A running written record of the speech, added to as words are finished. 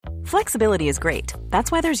Flexibility is great.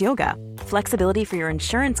 That's why there's yoga. Flexibility for your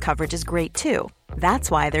insurance coverage is great too. That's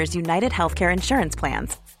why there's United Healthcare Insurance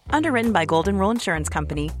Plans. Underwritten by Golden Rule Insurance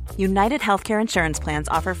Company, United Healthcare Insurance Plans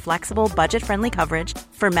offer flexible, budget-friendly coverage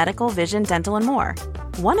for medical, vision, dental, and more.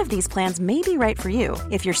 One of these plans may be right for you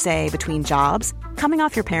if you're, say, between jobs, coming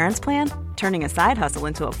off your parents' plan, turning a side hustle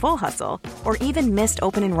into a full hustle, or even missed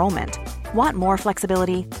open enrollment. Want more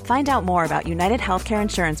flexibility? Find out more about United Healthcare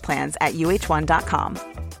Insurance Plans at uh1.com.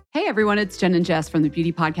 Hey everyone, it's Jen and Jess from the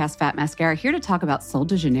beauty podcast Fat Mascara here to talk about Sol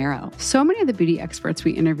de Janeiro. So many of the beauty experts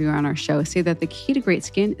we interview on our show say that the key to great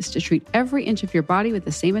skin is to treat every inch of your body with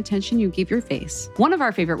the same attention you give your face. One of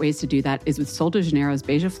our favorite ways to do that is with Sol de Janeiro's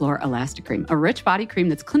Beija Flor Elastic Cream, a rich body cream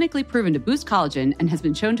that's clinically proven to boost collagen and has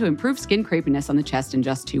been shown to improve skin crepiness on the chest in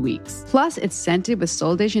just 2 weeks. Plus, it's scented with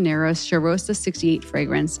Sol de Janeiro's Charosta 68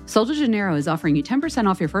 fragrance. Sol de Janeiro is offering you 10%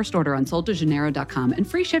 off your first order on soldejaneiro.com and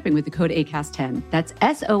free shipping with the code ACAST10. That's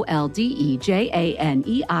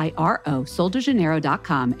SOLDEJANEIRO,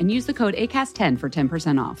 soldejaneiro.com, and use the code ACAST10 for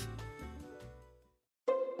 10% off.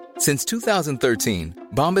 Since 2013,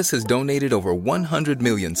 Bombas has donated over 100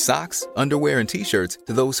 million socks, underwear, and T-shirts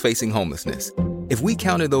to those facing homelessness. If we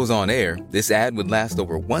counted those on air, this ad would last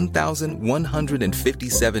over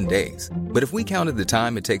 1,157 days. But if we counted the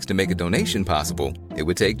time it takes to make a donation possible, it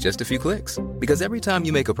would take just a few clicks. Because every time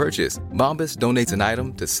you make a purchase, Bombas donates an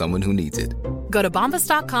item to someone who needs it. Go to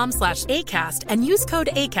bombas.com/ACAST and use code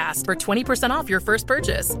ACAST for 20% off your first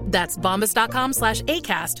purchase. That's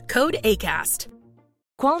bombas.com/ACAST, code ACAST.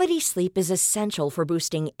 Quality sleep is essential for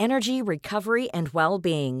boosting energy, recovery, and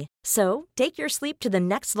well-being. So, take your sleep to the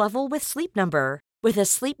next level with Sleep Number. With a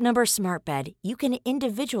Sleep Number smart bed, you can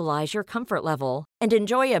individualize your comfort level and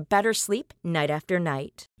enjoy a better sleep night after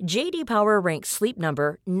night. J.D. Power ranks Sleep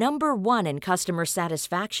Number number 1 in customer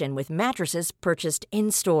satisfaction with mattresses purchased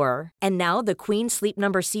in-store. And now the Queen Sleep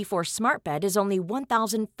Number C4 smart bed is only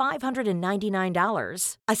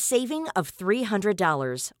 $1,599, a saving of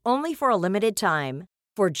 $300, only for a limited time.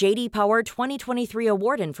 For J.D. Power 2023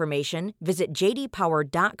 award information, visit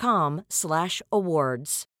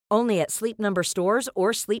jdpower.com/awards. Only at Sleep Number stores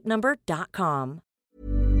or sleepnumber.com.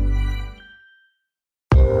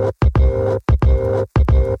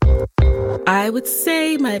 I would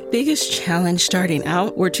say my biggest challenge starting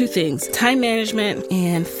out were two things: time management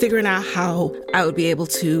and figuring out how I would be able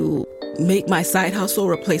to make my side hustle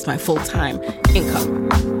replace my full-time income.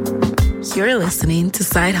 You're listening to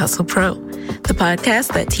Side Hustle Pro, the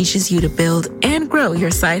podcast that teaches you to build and grow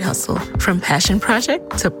your side hustle from passion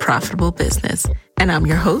project to profitable business. And I'm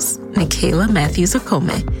your host, Nicaila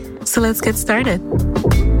Anything. So let's get started.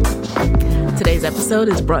 Today's episode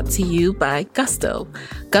is brought to you by Gusto.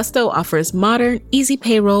 Gusto offers modern, easy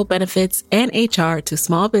payroll, benefits, and HR to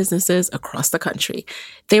small businesses across the country.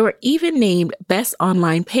 They were even named Best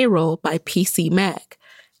Online Payroll by PC Mag.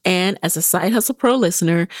 And as a Side Hustle Pro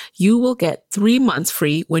listener, you will get 3 months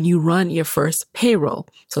free when you run your first payroll.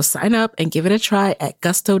 So sign up and give it a try at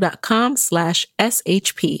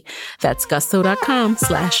gusto.com/SHP. That's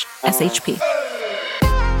gusto.com/SHP.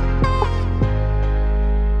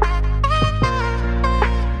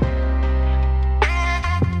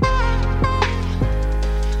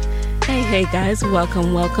 Hey guys,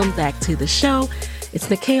 welcome back to the show. It's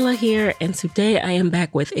Nicaila here, and today I am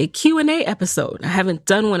back with a Q&A episode. I haven't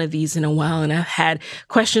done one of these in a while, and I've had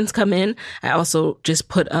questions come in. I also just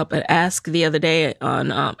put up an ask the other day on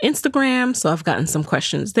Instagram, so I've gotten some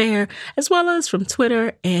questions there, as well as from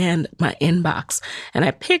Twitter and my inbox. And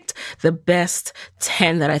I picked the best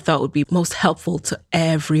 10 that I thought would be most helpful to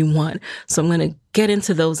everyone. So I'm going to get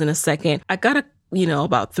into those in a second. I got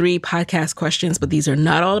about 3 podcast questions, but these are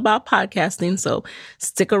not all about podcasting. So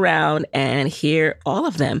stick around and hear all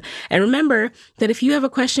of them. And remember that if you have a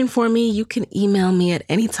question for me, you can email me at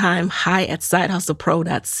any time,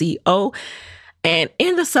 hi@sidehustlepro.co. And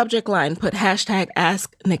in the subject line, put hashtag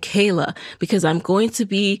Ask Nicaila, because I'm going to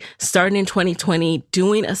be starting in 2020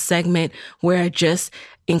 doing a segment where I just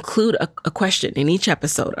include a question in each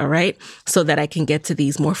episode, all right? So that I can get to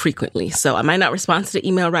these more frequently. So I might not respond to the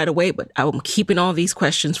email right away, but I'm keeping all these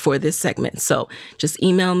questions for this segment. So just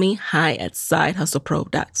email me,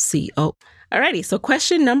 hi@sidehustlepro.co. Alrighty, so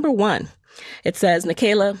question number 1. It says,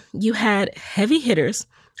 Nicaila, you had heavy hitters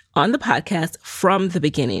on the podcast from the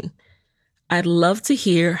beginning. I'd love to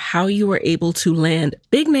hear how you were able to land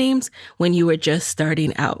big names when you were just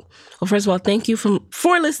starting out. Well, first of all, thank you for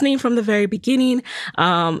listening from the very beginning.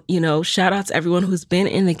 Shout out to everyone who's been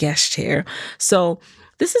in the guest chair. So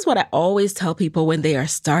this is what I always tell people when they are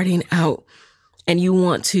starting out and you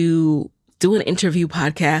want to do an interview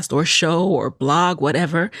podcast or show or blog,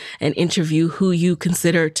 whatever, and interview who you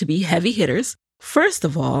consider to be heavy hitters. First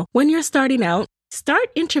of all, when you're starting out, start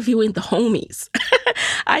interviewing the homies.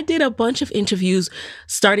 I did a bunch of interviews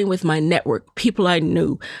starting with my network, people I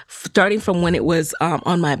knew, starting from when it was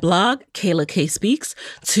on my blog, Kayla K Speaks,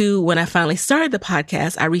 to when I finally started the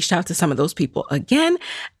podcast. I reached out to some of those people again.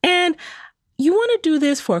 And you want to do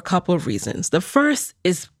this for a couple of reasons. The first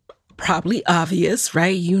is probably obvious,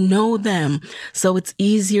 right? You know them, so it's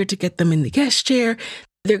easier to get them in the guest chair.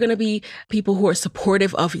 They're going to be people who are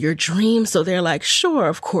supportive of your dream. So they're like, sure,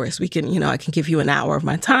 of course, we can, I can give you an hour of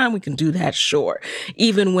my time. We can do that. Sure.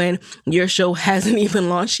 Even when your show hasn't even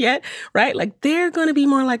launched yet, right? Like they're going to be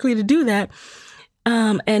more likely to do that.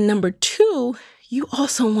 And number two, you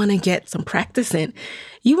also want to get some practice in.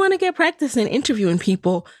 You want to get practice in interviewing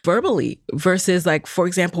people verbally versus like, for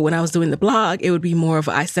example, when I was doing the blog, it would be more of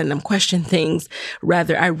I send them question things.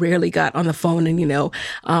 Rather, I rarely got on the phone and,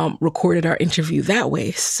 recorded our interview that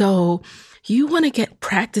way. So you want to get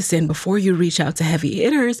practice in before you reach out to heavy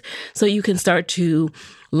hitters so you can start to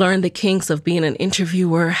learn the kinks of being an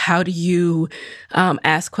interviewer. How do you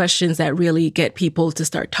ask questions that really get people to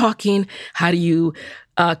start talking? How do you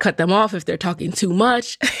cut them off if they're talking too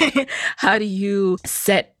much? How do you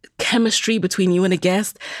set chemistry between you and a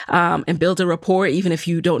guest and build a rapport even if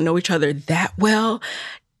you don't know each other that well?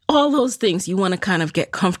 All those things you want to kind of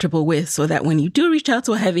get comfortable with so that when you do reach out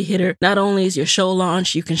to a heavy hitter, not only is your show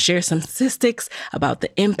launched, you can share some statistics about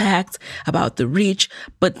the impact, about the reach,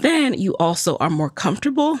 but then you also are more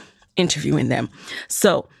comfortable interviewing them.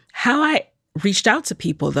 So how I reached out to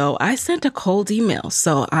people though, I sent a cold email.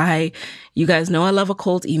 So you guys know I love a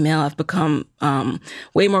cold email. I've become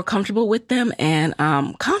way more comfortable with them and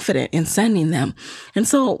confident in sending them. And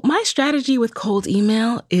so my strategy with cold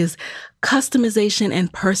email is customization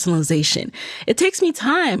and personalization. It takes me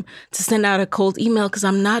time to send out a cold email because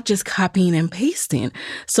I'm not just copying and pasting.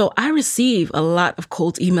 So I receive a lot of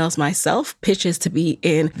cold emails myself, pitches to be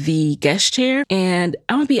in the guest chair. And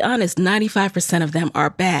I'm going to be honest, 95% of them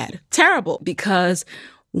are bad, terrible, because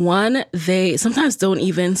one, they sometimes don't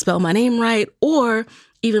even spell my name right or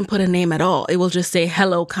even put a name at all. It will just say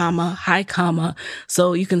hello, comma, hi, comma.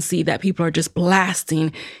 So you can see that people are just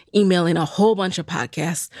blasting, emailing a whole bunch of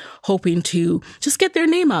podcasts, hoping to just get their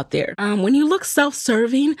name out there. When you look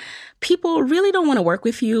self-serving, people really don't want to work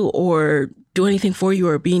with you or do anything for you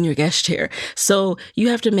or be in your guest chair. So you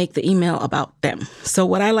have to make the email about them. So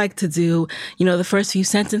what I like to do, the first few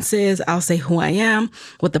sentences, I'll say who I am,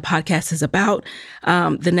 what the podcast is about.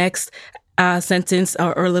 The next sentence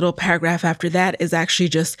or a little paragraph after that is actually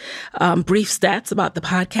just brief stats about the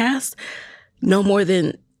podcast. No more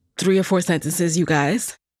than 3 or 4 sentences, you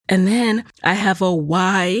guys. And then I have a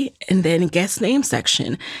why and then guest name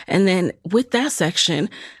section. And then with that section,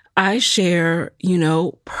 I share,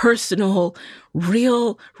 personal,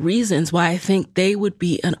 real reasons why I think they would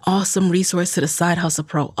be an awesome resource to the Side Hustle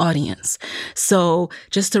Pro audience. So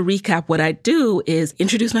just to recap, what I do is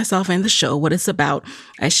introduce myself and the show, what it's about.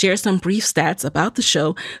 I share some brief stats about the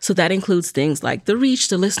show. So that includes things like the reach,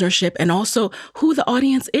 the listenership, and also who the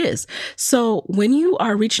audience is. So when you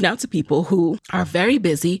are reaching out to people who are very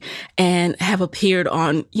busy and have appeared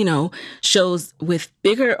on, shows with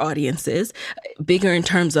bigger audiences, bigger in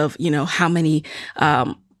terms of, how many,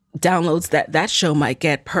 downloads that show might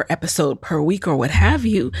get per episode, per week, or what have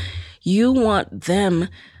you, you want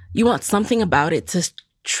something about it to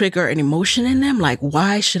trigger an emotion in them. Like,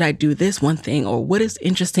 why should I do this one thing? Or what is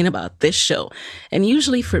interesting about this show? And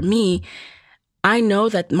usually for me, I know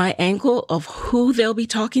that my angle of who they'll be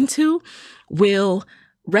talking to will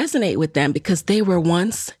resonate with them because they were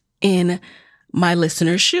once in my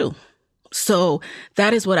listener's shoe. So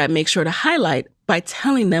that is what I make sure to highlight by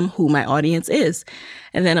telling them who my audience is.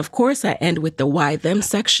 And then, of course, I end with the why them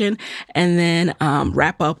section and then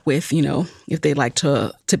wrap up with, if they'd like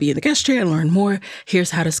to be in the guest chair and learn more,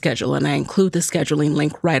 here's how to schedule. And I include the scheduling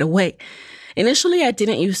link right away. Initially, I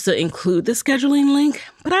didn't used to include the scheduling link,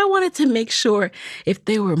 but I wanted to make sure if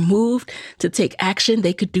they were moved to take action,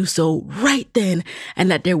 they could do so right then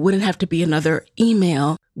and that there wouldn't have to be another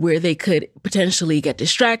email where they could potentially get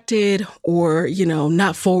distracted or,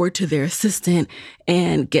 not forward to their assistant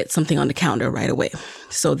and get something on the calendar right away.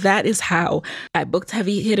 So that is how I booked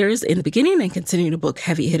heavy hitters in the beginning and continue to book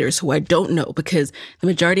heavy hitters who I don't know because the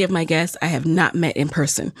majority of my guests I have not met in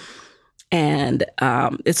person. And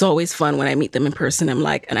it's always fun when I meet them in person. And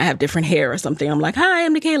I have different hair or something. I'm like, hi,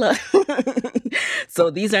 I'm Nicaila. So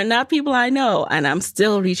these are not people I know, and I'm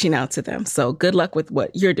still reaching out to them. So good luck with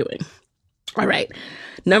what you're doing. All right.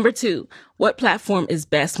 Number 2, what platform is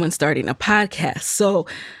best when starting a podcast? So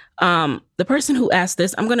The person who asked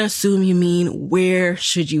this, I'm going to assume you mean where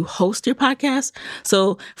should you host your podcast?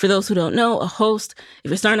 So for those who don't know, a host,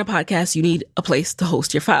 if you're starting a podcast, you need a place to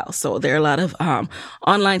host your files. So there are a lot of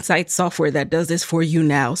online site software that does this for you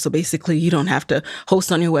now. So basically you don't have to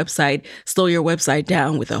host on your website, slow your website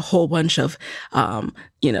down with a whole bunch of,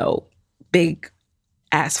 big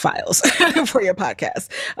ass files for your podcast.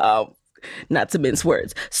 Not to mince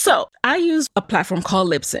words. So I use a platform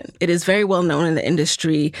called Libsyn. It is very well known in the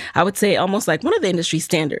industry. I would say almost like one of the industry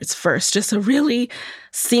standards first, just a really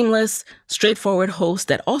seamless, straightforward host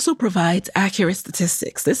that also provides accurate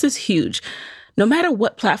statistics. This is huge. No matter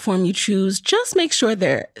what platform you choose, just make sure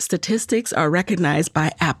their statistics are recognized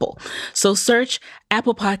by Apple. So search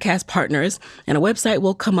Apple Podcast Partners and a website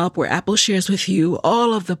will come up where Apple shares with you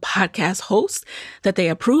all of the podcast hosts that they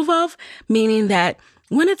approve of, meaning that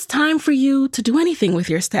when it's time for you to do anything with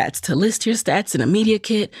your stats, to list your stats in a media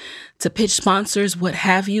kit, to pitch sponsors, what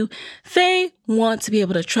have you, they want to be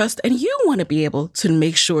able to trust and you want to be able to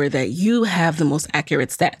make sure that you have the most accurate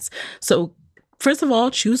stats. So first of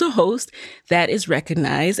all, choose a host that is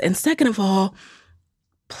recognized. And second of all,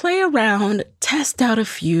 play around, test out a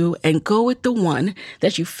few, and go with the one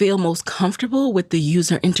that you feel most comfortable with the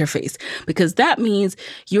user interface, because that means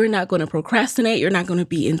you're not going to procrastinate. You're not going to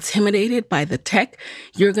be intimidated by the tech.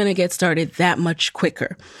 You're going to get started that much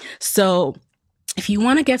quicker. So if you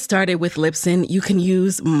want to get started with Libsyn, you can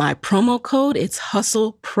use my promo code. It's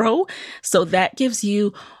Hustle Pro. So that gives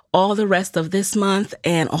you all the rest of this month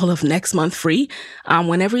and all of next month free.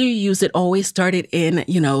 Whenever you use it, always start it in,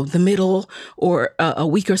 the middle or a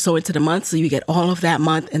week or so into the month. So you get all of that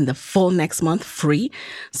month and the full next month free.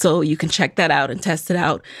 So you can check that out and test it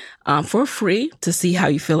out for free to see how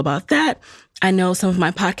you feel about that. I know some of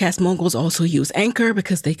my podcast moguls also use Anchor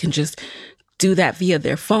because they can just do that via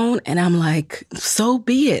their phone. And I'm like, so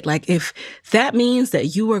be it. Like, if that means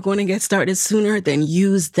that you are going to get started sooner, then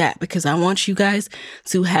use that, because I want you guys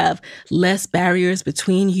to have less barriers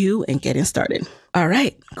between you and getting started. All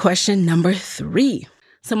right. Question number 3.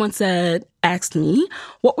 Someone asked me,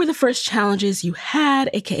 what were the first challenges you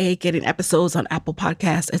had, aka getting episodes on Apple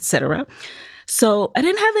Podcasts, etc.? So I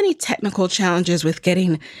didn't have any technical challenges with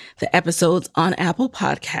getting the episodes on Apple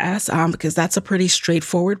Podcasts because that's a pretty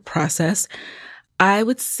straightforward process. I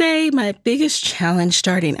would say my biggest challenge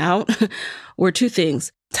starting out were 2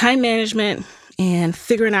 things: time management and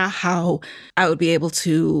figuring out how I would be able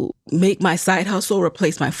to make my side hustle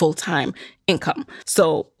replace my full-time income.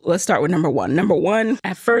 So let's start with number 1. Number 1,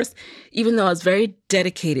 at first, even though I was very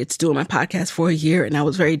dedicated to doing my podcast for a year and I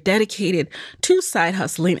was very dedicated to side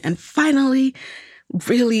hustling and finally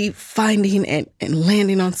really finding and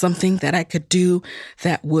landing on something that I could do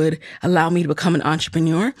that would allow me to become an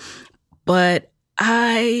entrepreneur. But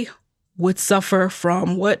I would suffer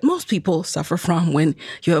from what most people suffer from when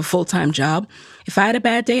you have a full-time job. If I had a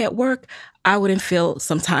bad day at work, I wouldn't feel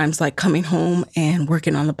sometimes like coming home and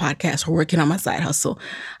working on the podcast or working on my side hustle.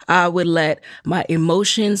 I would let my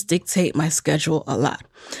emotions dictate my schedule a lot.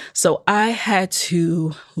 So I had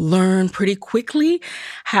to learn pretty quickly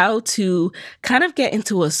how to kind of get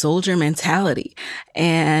into a soldier mentality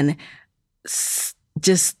and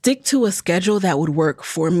just stick to a schedule that would work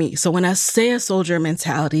for me. So when I say a soldier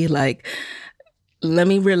mentality, like, let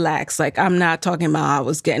me relax. Like, I'm not talking about I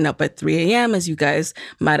was getting up at 3 a.m. as you guys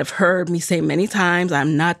might have heard me say many times.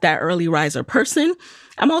 I'm not that early riser person.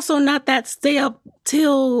 I'm also not that stay up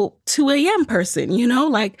till 2 a.m. person,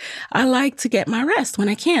 like, I like to get my rest when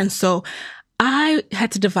I can. So I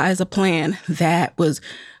had to devise a plan that was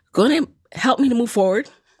going to help me to move forward,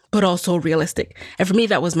 but also realistic. And for me,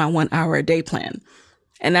 that was my 1 hour a day plan.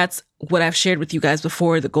 And that's what I've shared with you guys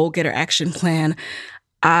before, the Goal Getter Action Plan.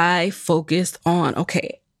 I focused on,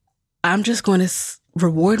 okay, I'm just going to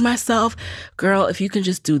reward myself. Girl, if you can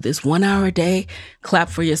just do this 1 hour a day, clap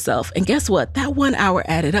for yourself. And guess what? That 1 hour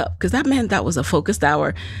added up, because that meant that was a focused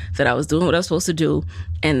hour, that I was doing what I was supposed to do,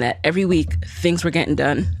 and that every week things were getting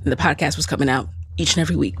done and the podcast was coming out each and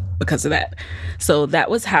every week because of that. So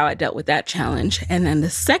that was how I dealt with that challenge. And then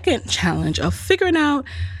the second challenge of figuring out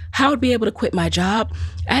how I'd be able to quit my job,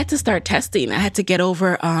 I had to start testing. I had to get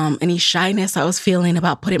over any shyness I was feeling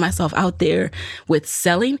about putting myself out there with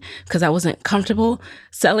selling, because I wasn't comfortable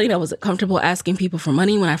selling. I wasn't comfortable asking people for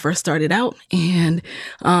money when I first started out. And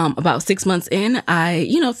about 6 months in,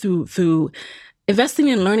 I, through investing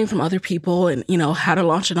in learning from other people and, how to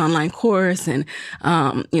launch an online course and,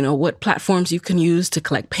 what platforms you can use to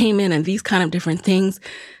collect payment and these kind of different things,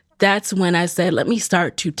 that's when I said, let me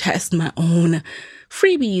start to test my own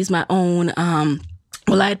freebies, my own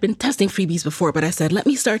I had been testing freebies before, but I said, let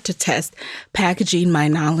me start to test packaging my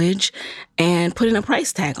knowledge and putting a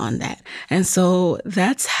price tag on that. And so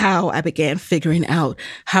that's how I began figuring out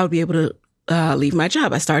how to be able to leave my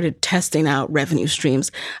job. I started testing out revenue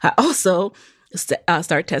streams. I also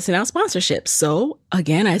start testing out sponsorships. So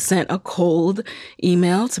again, I sent a cold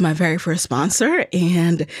email to my very first sponsor,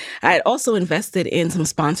 and I had also invested in some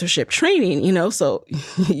sponsorship training, so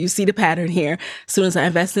you see the pattern here. As soon as I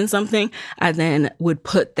invest in something, I then would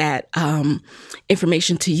put that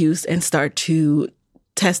information to use and start to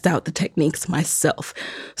test out the techniques myself.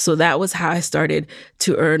 So that was how I started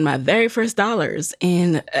to earn my very first dollars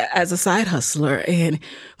as a side hustler, and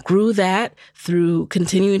grew that through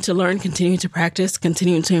continuing to learn, continuing to practice,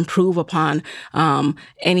 continuing to improve upon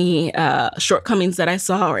any shortcomings that I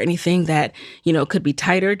saw or anything that, could be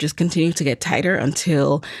tighter, just continue to get tighter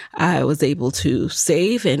until I was able to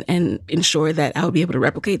save and ensure that I would be able to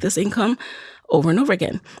replicate this income over and over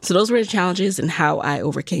again. So those were the challenges and how I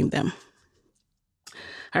overcame them.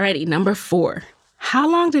 Alrighty, number 4. How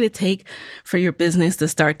long did it take for your business to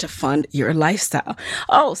start to fund your lifestyle?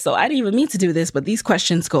 Oh, so I didn't even mean to do this, but these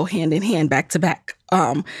questions go hand in hand, back to back.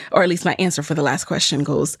 Or at least my answer for the last question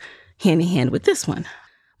goes hand in hand with this one.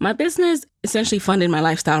 My business essentially funded my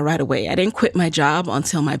lifestyle right away. I didn't quit my job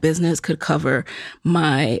until my business could cover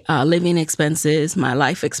my living expenses, my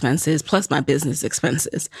life expenses, plus my business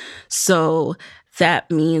expenses. So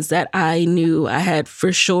that means that I knew I had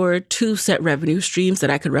for sure 2 set revenue streams that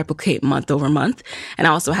I could replicate month over month. And I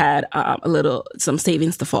also had some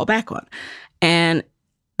savings to fall back on. And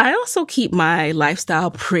I also keep my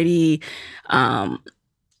lifestyle pretty,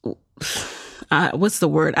 what's the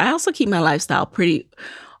word? I also keep my lifestyle pretty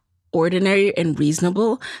ordinary and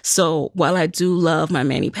reasonable. So while I do love my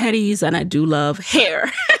mani-pedis and I do love hair,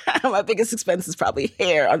 my biggest expense is probably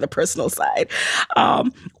hair on the personal side.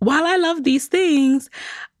 While I love these things,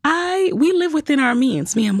 we live within our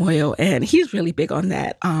means, me and Moyo, and he's really big on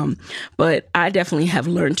that. But I definitely have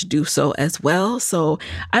learned to do so as well. So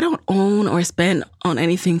I don't own or spend on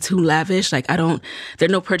anything too lavish. There are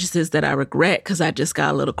no purchases that I regret because I just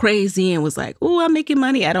got a little crazy and was like, oh, I'm making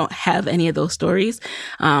money. I don't have any of those stories.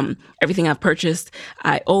 Everything I've purchased,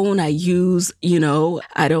 I own, I use,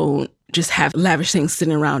 I don't just have lavish things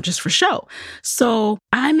sitting around just for show. So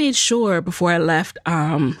I made sure before I left,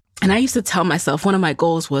 and I used to tell myself one of my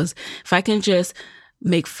goals was if I can just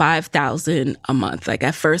make $5,000 a month,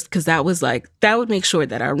 at first, because that would make sure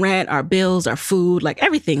that our rent, our bills, our food,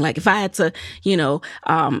 everything, if I had to,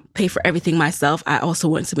 pay for everything myself, I also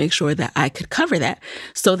wanted to make sure that I could cover that.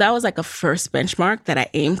 So that was a first benchmark that I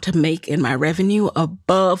aimed to make in my revenue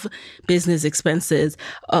above business expenses,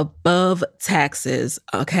 above taxes.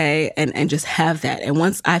 Okay. And just have that. And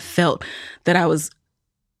once I felt that I was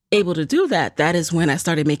able to do that, that is when I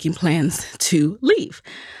started making plans to leave.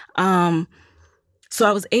 So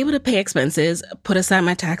I was able to pay expenses, put aside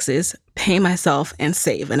my taxes, pay myself, and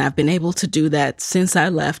save. And I've been able to do that since I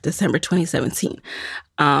left December 2017.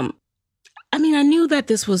 I knew that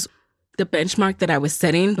this was the benchmark that I was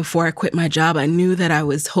setting before I quit my job. I knew that I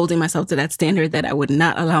was holding myself to that standard, that I would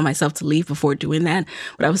not allow myself to leave before doing that.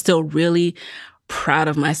 But I was still really proud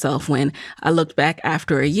of myself when I looked back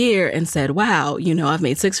after a year and said, wow, I've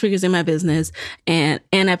made 6 figures in my business and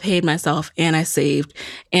I paid myself and I saved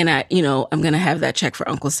and I'm going to have that check for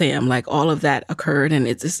Uncle Sam. All of that occurred and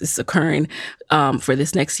it's occurring for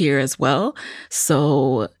this next year as well.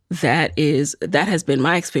 So that has been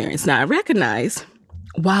my experience. Now I recognize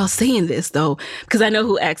while saying this though, because I know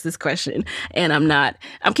who asked this question and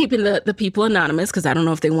I'm keeping the people anonymous because I don't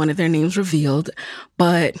know if they wanted their names revealed,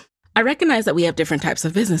 but I recognize that we have different types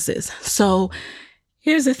of businesses. So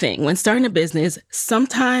here's the thing. When starting a business,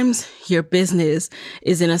 sometimes your business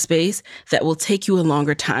is in a space that will take you a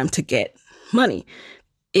longer time to get money.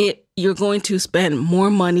 You're going to spend more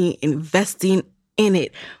money investing in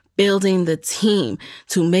it, building the team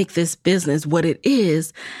to make this business what it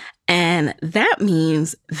is. And that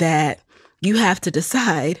means that you have to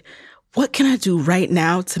decide, what can I do right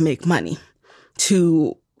now to make money,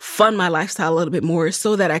 to fund my lifestyle a little bit more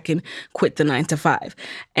so that I can quit the 9-to-5.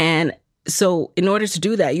 And so in order to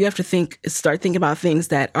do that, you have to start thinking about things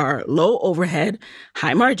that are low overhead,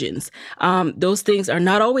 high margins. Those things are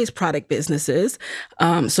not always product businesses.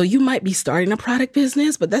 So you might be starting a product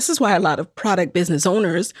business, but this is why a lot of product business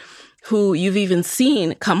owners who you've even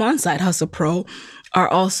seen come on Side Hustle Pro are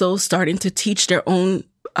also starting to teach their own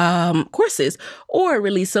courses or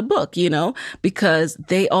release a book, because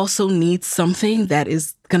they also need something that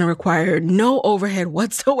is going to require no overhead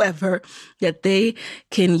whatsoever that they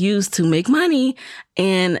can use to make money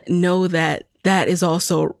and know that that is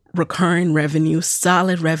also recurring revenue,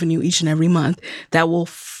 solid revenue each and every month that will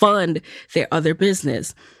fund their other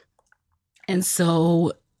business. And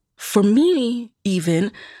so for me,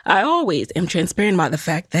 even, I always am transparent about the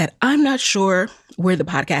fact that I'm not sure where the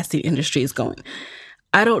podcasting industry is going.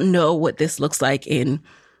 I don't know what this looks like in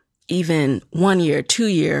even 1 year, 2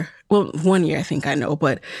 year. Well, 1 year, I think I know,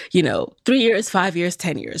 but 3 years, 5 years,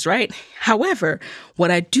 10 years, right? However,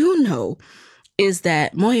 what I do know is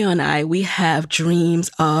that Moyo and I, we have dreams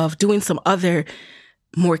of doing some other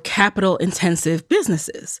more capital intensive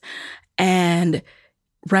businesses. And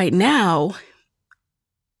right now,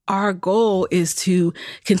 our goal is to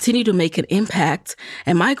continue to make an impact.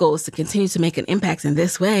 And my goal is to continue to make an impact in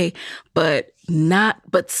this way, but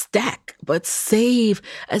save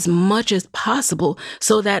as much as possible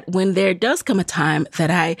so that when there does come a time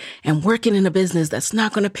that I am working in a business that's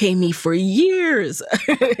not going to pay me for years,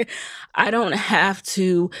 I don't have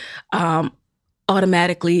to,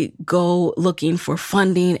 automatically go looking for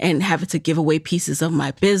funding and have to give away pieces of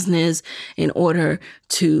my business in order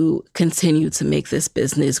to continue to make this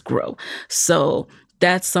business grow. So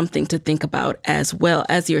that's something to think about as well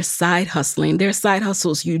as you're side hustling. There's side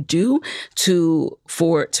hustles you do to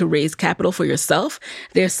raise capital for yourself.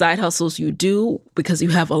 There's side hustles you do because you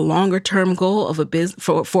have a longer term goal of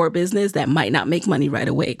for a business that might not make money right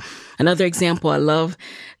away. Another example I love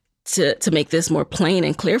to make this more plain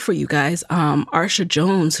and clear for you guys, Arsha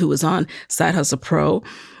Jones, who was on Side Hustle Pro,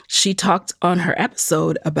 she talked on her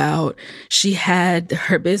episode about she had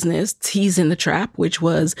her business, Teas in the Trap, which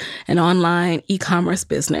was an online e-commerce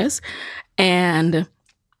business. And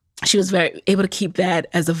she was able to keep that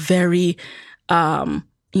as a very,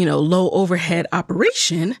 low overhead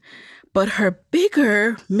operation. But her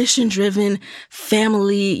bigger mission-driven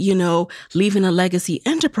family, leaving a legacy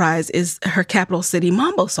enterprise is her Capital City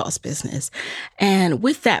Mambo Sauce business. And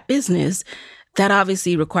with that business, that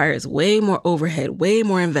obviously requires way more overhead, way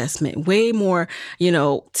more investment, way more,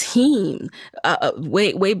 team, a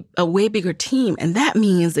way bigger team. And that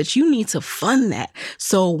means that you need to fund that.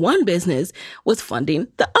 So one business was funding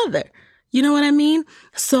the other. You know what I mean?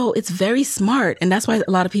 So it's very smart. And that's why a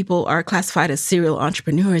lot of people are classified as serial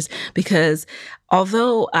entrepreneurs, because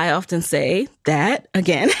although I often say that,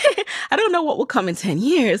 again, I don't know what will come in 10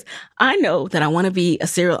 years. I know that I want to be a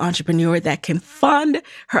serial entrepreneur that can fund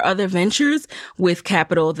her other ventures with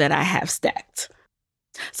capital that I have stacked.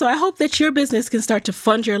 So I hope that your business can start to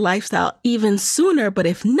fund your lifestyle even sooner. But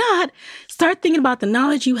if not, start thinking about the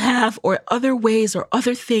knowledge you have or other ways or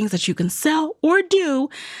other things that you can sell or do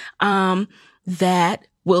that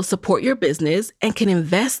will support your business and can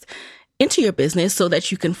invest into your business so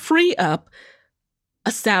that you can free up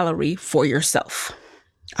a salary for yourself.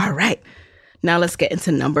 All right. Now let's get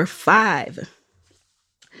into number 5.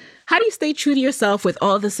 How do you stay true to yourself with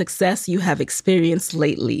all the success you have experienced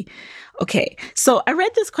lately? Okay, so I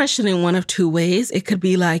read this question in one of two ways. It could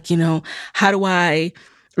be like, how do I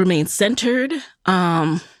remain centered?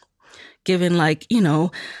 Given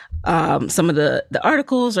some of the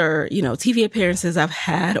articles or, TV appearances I've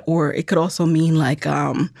had, or it could also mean like,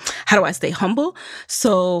 how do I stay humble?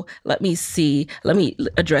 So let me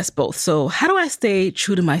address both. So how do I stay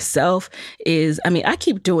true to myself I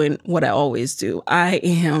keep doing what I always do. I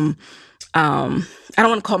am, I don't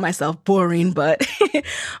want to call myself boring, but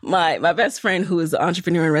my best friend who is the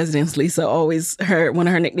entrepreneur in residence, Lisa, one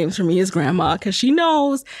of her nicknames for me is Grandma, because she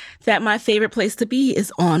knows that my favorite place to be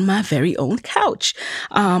is on my very own couch.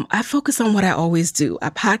 I focus on what I always do.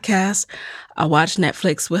 I podcast, I watch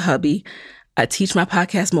Netflix with hubby, I teach my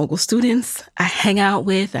Podcast Mogul students, I hang out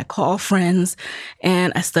with, I call friends,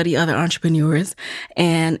 and I study other entrepreneurs.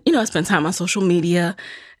 And, I spend time on social media.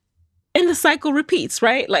 And the cycle repeats,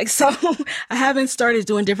 right? So I haven't started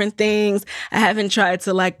doing different things. I haven't tried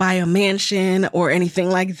to buy a mansion or anything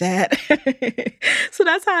like that. So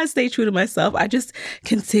that's how I stay true to myself. I just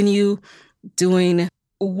continue doing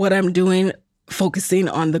what I'm doing, focusing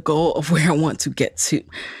on the goal of where I want to get to.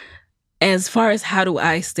 As far as how do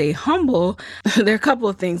I stay humble, there are a couple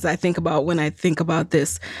of things I think about when I think about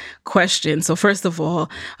this question. So first of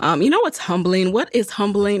all, what's humbling? What is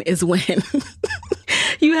humbling is when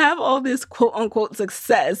you have all this quote unquote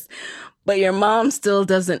success, but your mom still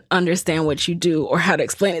doesn't understand what you do or how to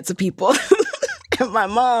explain it to people. And my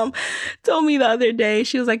mom told me the other day,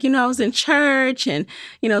 she was like, I was in church and,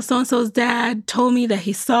 so-and-so's dad told me that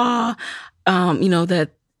he saw,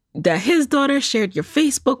 that his daughter shared your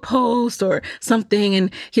Facebook post or something.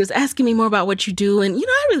 And he was asking me more about what you do. And,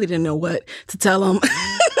 I really didn't know what to tell him.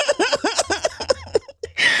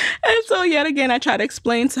 And so yet again, I try to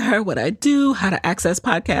explain to her what I do, how to access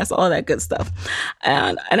podcasts, all that good stuff.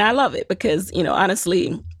 And I love it because,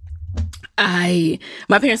 honestly,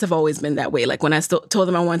 My parents have always been that way. Like when I told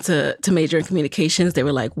them I wanted to major in communications, they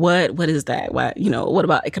were like, what is that? Why, what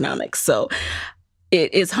about economics? So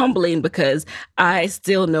it is humbling because I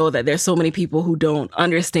still know that there's so many people who don't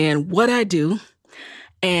understand what I do.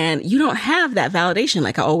 And you don't have that validation.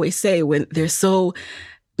 Like I always say, when there's so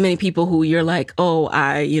many people who you're like, oh,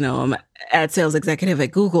 I'm an ad sales executive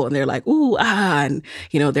at Google, and they're like, ooh, and,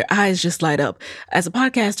 their eyes just light up. As a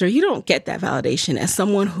podcaster, you don't get that validation. As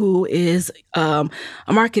someone who is a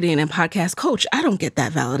marketing and podcast coach, I don't get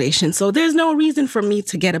that validation. So there's no reason for me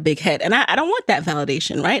to get a big head. And I don't want that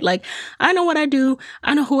validation, right? Like I know what I do.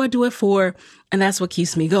 I know who I do it for. And that's what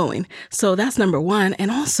keeps me going. So that's number one. And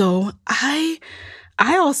also, I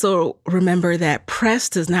also remember that press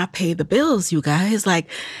does not pay the bills, you guys. Like,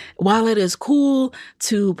 while it is cool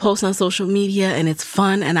to post on social media and it's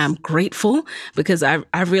fun and I'm grateful because I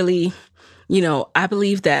really, I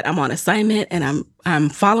believe that I'm on assignment and I'm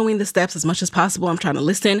following the steps as much as possible. I'm trying to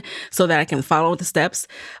listen so that I can follow the steps.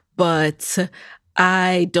 But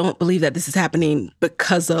I don't believe that this is happening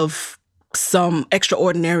because of some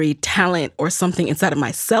extraordinary talent or something inside of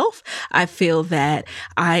myself. I feel that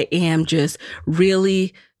I am just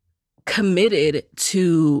really committed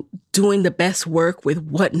to doing the best work with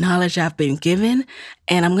what knowledge I've been given.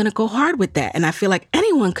 And I'm going to go hard with that. And I feel like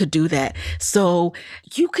anyone could do that. So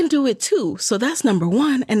you can do it too. So that's number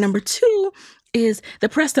one. And number two is the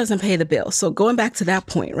press doesn't pay the bill. So going back to that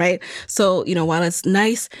point, right? So, while it's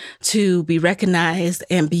nice to be recognized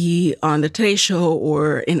and be on the Today Show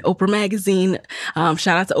or in Oprah Magazine, shout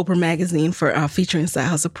out to Oprah Magazine for featuring Side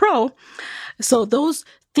Hustle Pro. So those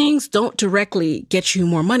things don't directly get you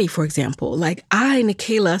more money, for example. Like I,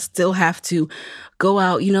 Nicaila, still have to go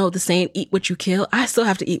out, the saying, eat what you kill. I still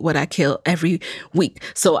have to eat what I kill every week.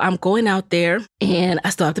 So I'm going out there and I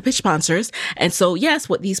still have to pitch sponsors. And so, yes,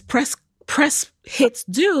 what these press hits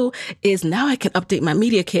do is now I can update my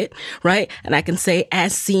media kit, right? And I can say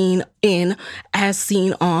as seen in, as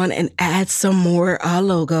seen on, and add some more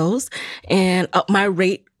logos and up my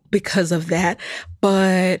rate because of that.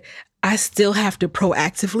 But I still have to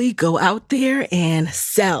proactively go out there and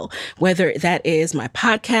sell, whether that is my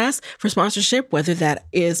podcast for sponsorship, whether that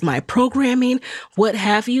is my programming, what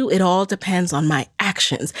have you. It all depends on my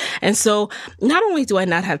actions. And so not only do I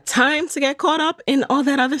not have time to get caught up in all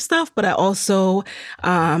that other stuff, but I also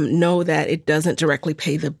know that it doesn't directly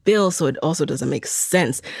pay the bill. So it also doesn't make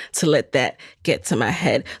sense to let that get to my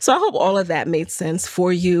head. So I hope all of that made sense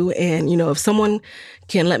for you. And, if someone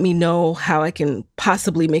can let me know how I can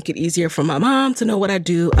possibly make it easier for my mom to know what I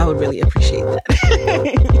do, I would really appreciate that.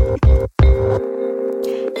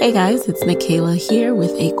 Hey guys, it's Nicaila here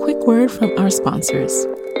with a quick word from our sponsors.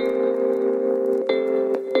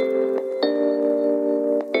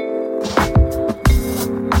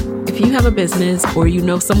 If you have a business or you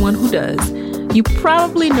know someone who does, you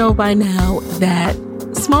probably know by now that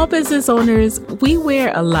small business owners, we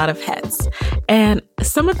wear a lot of hats. And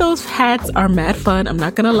some of those hats are mad fun, I'm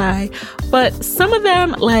not gonna lie. But some of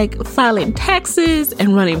them, like filing taxes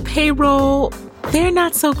and running payroll, they're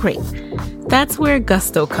not so great. That's where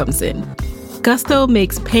Gusto comes in. Gusto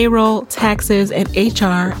makes payroll, taxes, and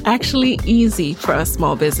HR actually easy for us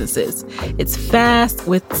small businesses. It's fast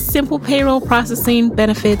with simple payroll processing,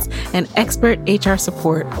 benefits, and expert HR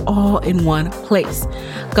support all in one place.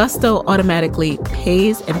 Gusto automatically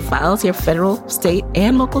pays and files your federal, state,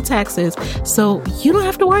 and local taxes, so you don't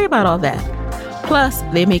have to worry about all that. Plus,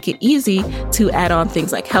 they make it easy to add on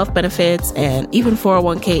things like health benefits and even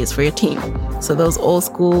 401ks for your team. So those old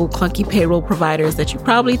school clunky payroll providers that you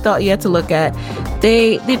probably thought you had to look at,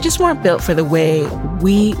 they just weren't built for the way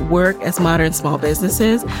we work as modern small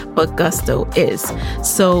businesses, but Gusto is.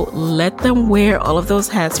 So let them wear all of those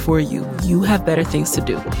hats for you. You have better things to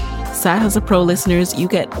do. Side Hustle Pro listeners, you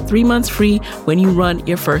get 3 months free when you run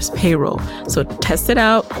your first payroll. So test it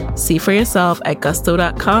out, see for yourself at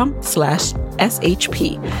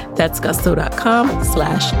gusto.com/SHP. That's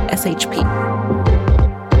gusto.com/SHP.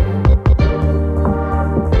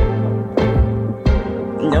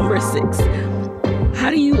 Number 6, how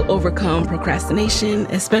do you overcome procrastination,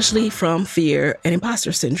 especially from fear and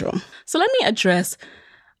imposter syndrome? So let me address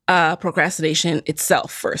procrastination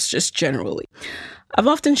itself first, just generally. I've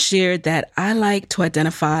often shared that I like to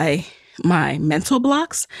identify my mental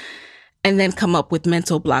blocks and then come up with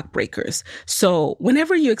mental block breakers. So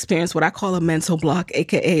whenever you experience what I call a mental block,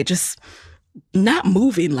 aka just not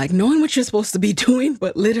moving, like knowing what you're supposed to be doing,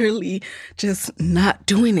 but literally just not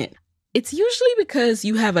doing it, it's usually because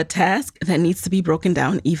you have a task that needs to be broken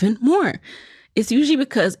down even more. It's usually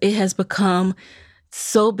because it has become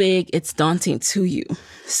so big, it's daunting to you.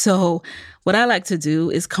 So what I like to do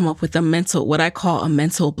is come up with what I call a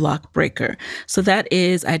mental block breaker. So that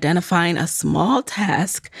is identifying a small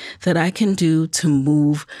task that I can do to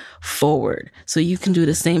move forward. So you can do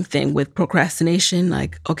the same thing with procrastination.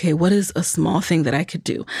 Like, okay, what is a small thing that I could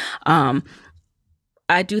do?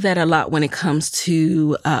 I do that a lot when it comes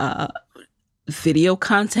to video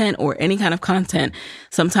content or any kind of content.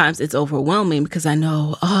 Sometimes it's overwhelming because I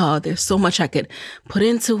know, there's so much I could put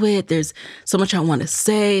into it. There's so much I want to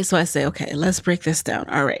say. So I say, okay, let's break this down.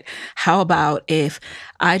 All right. How about if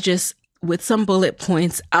I just, with some bullet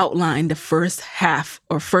points, outline the first half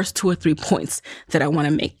or first 2 or 3 points that I want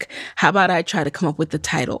to make? How about I try to come up with the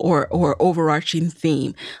title or overarching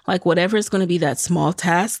theme? Like whatever is going to be that small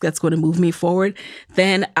task that's going to move me forward,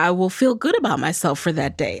 then I will feel good about myself for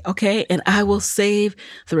that day. Okay. And I will save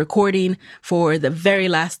the recording for the very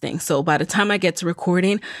last thing. So by the time I get to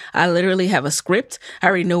recording, I literally have a script. I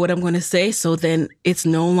already know what I'm going to say. So then it's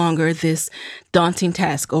no longer this daunting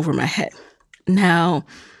task over my head. Now,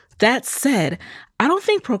 that said, I don't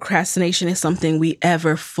think procrastination is something we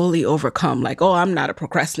ever fully overcome. Like, oh, I'm not a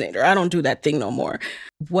procrastinator. I don't do that thing no more.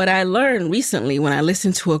 What I learned recently when I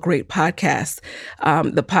listened to a great podcast,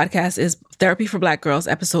 the podcast is Therapy for Black Girls,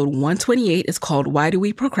 episode 128. It's called Why Do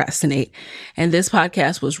We Procrastinate? And this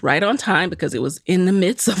podcast was right on time because it was in the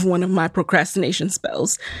midst of one of my procrastination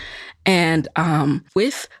spells. And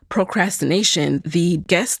with procrastination, the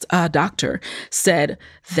guest doctor said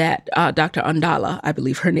that Dr. Andala, I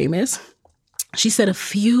believe her name is, she said a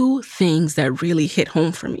few things that really hit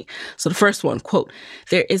home for me. So the first one, quote,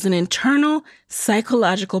 there is an internal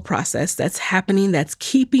psychological process that's happening that's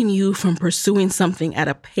keeping you from pursuing something at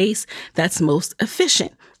a pace that's most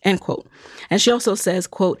efficient, end quote. And she also says,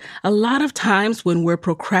 quote, a lot of times when we're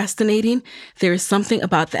procrastinating, there is something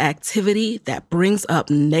about the activity that brings up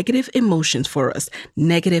negative emotions for us,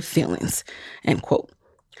 negative feelings, end quote.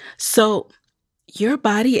 So your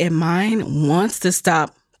body and mind wants to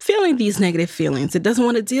stop feeling these negative feelings. It doesn't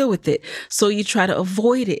want to deal with it. So you try to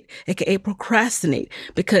avoid it, aka procrastinate,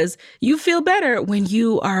 because you feel better when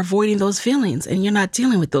you are avoiding those feelings and you're not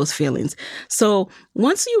dealing with those feelings. So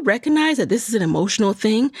once you recognize that this is an emotional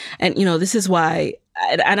thing, and this is why,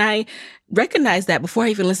 and I recognized that before I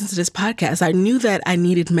even listened to this podcast, I knew that I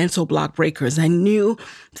needed mental block breakers. I knew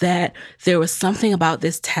that there was something about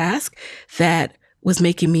this task that was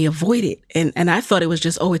making me avoid it. And I thought it was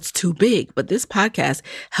just, it's too big. But this podcast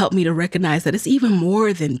helped me to recognize that it's even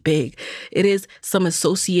more than big. It is some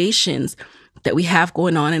associations that we have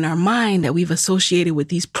going on in our mind that we've associated with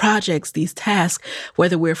these projects, these tasks,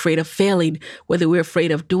 whether we're afraid of failing, whether we're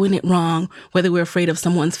afraid of doing it wrong, whether we're afraid of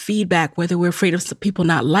someone's feedback, whether we're afraid of some people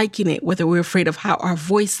not liking it, whether we're afraid of how our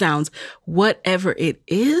voice sounds, whatever it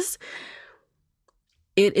is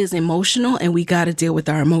emotional, and we got to deal with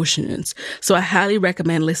our emotions. So I highly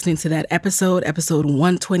recommend listening to that episode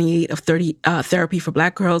 128 of Therapy for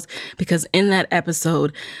Black Girls, because in that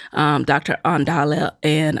episode, Dr. Andala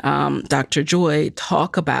and Dr. Joy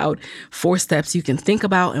talk about 4 steps you can think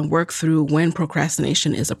about and work through when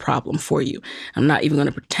procrastination is a problem for you. I'm not even going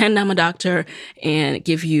to pretend I'm a doctor and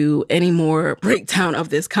give you any more breakdown of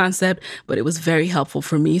this concept, but it was very helpful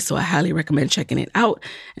for me. So I highly recommend checking it out,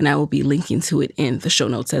 and I will be linking to it in the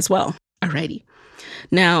show notes as well. Alrighty.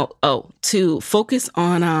 Now, to focus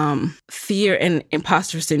on fear and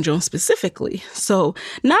imposter syndrome specifically. So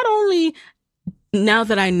not only now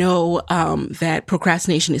that I know that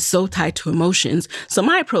procrastination is so tied to emotions, so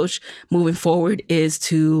my approach moving forward is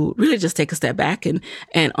to really just take a step back and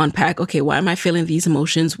unpack, okay, why am I feeling these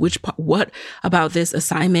emotions? What about this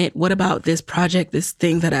assignment? What about this project, this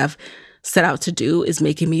thing that I've set out to do is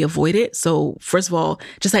making me avoid it? So first of all,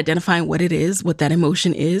 just identifying what it is, what that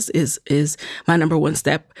emotion is my number one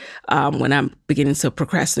step when I'm beginning to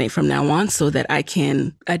procrastinate from now on, so that I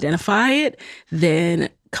can identify it, then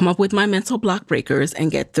come up with my mental block breakers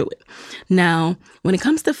and get through it. Now, when it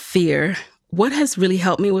comes to fear, what has really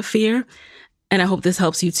helped me with fear, and I hope this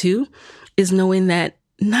helps you too, is knowing that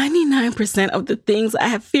 99% of the things I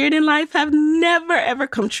have feared in life have never, ever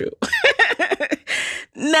come true.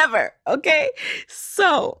 Never. Okay.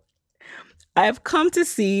 So I have come to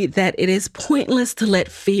see that it is pointless to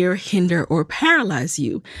let fear hinder or paralyze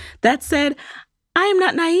you. That said, I am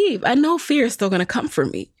not naive. I know fear is still going to come for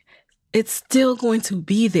me. It's still going to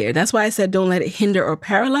be there. That's why I said don't let it hinder or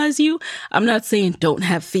paralyze you. I'm not saying don't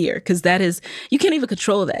have fear, because you can't even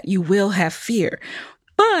control that. You will have fear.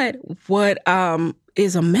 But what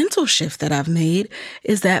is a mental shift that I've made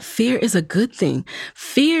is that fear is a good thing.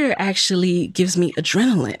 Fear actually gives me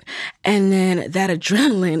adrenaline. And then that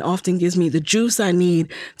adrenaline often gives me the juice I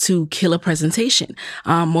need to kill a presentation.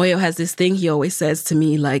 Moyo has this thing he always says to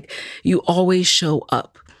me, like, you always show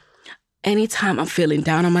up. Anytime I'm feeling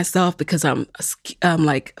down on myself because I'm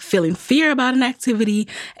like feeling fear about an activity,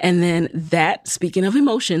 and then that, speaking of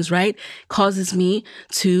emotions, right, causes me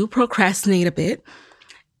to procrastinate a bit,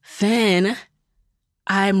 then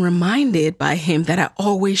I'm reminded by him that I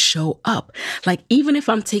always show up. Like, even if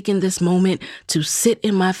I'm taking this moment to sit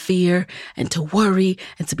in my fear and to worry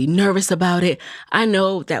and to be nervous about it, I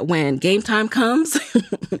know that when game time comes,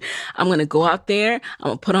 I'm going to go out there, I'm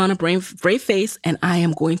going to put on a brave face, and I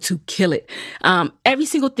am going to kill it. Every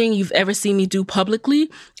single thing you've ever seen me do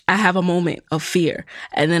publicly, I have a moment of fear,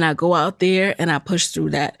 and then I go out there and I push through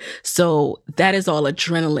that. So that is all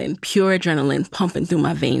adrenaline, pure adrenaline pumping through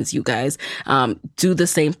my veins, you guys. Do the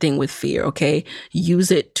same thing with fear, okay?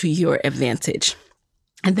 Use it to your advantage.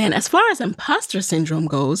 And then as far as imposter syndrome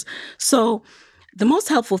goes, so the most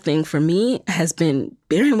helpful thing for me has been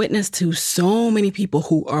bearing witness to so many people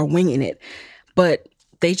who are winging it, but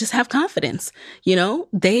they just have confidence. You know,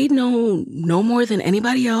 they know no more than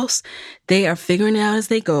anybody else. They are figuring it out as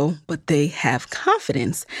they go, but they have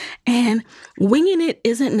confidence. And winging it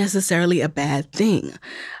isn't necessarily a bad thing.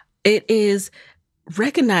 It is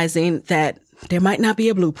recognizing that there might not be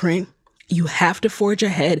a blueprint. You have to forge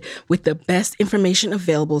ahead with the best information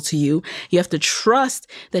available to you. You have to trust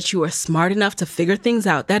that you are smart enough to figure things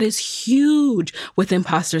out. That is huge with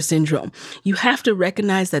imposter syndrome. You have to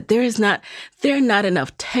recognize that there are not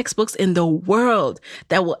enough textbooks in the world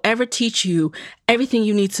that will ever teach you everything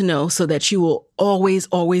you need to know so that you will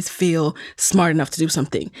always feel smart enough to do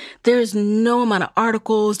something. There's no amount of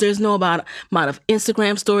articles. There's no amount of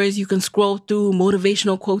Instagram stories you can scroll through,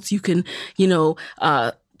 motivational quotes you can,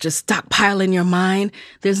 just stockpile in your mind.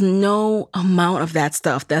 There's no amount of that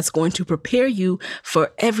stuff that's going to prepare you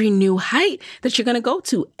for every new height that you're going to go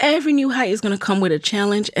to. Every new height is going to come with a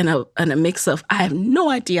challenge and a mix of, I have no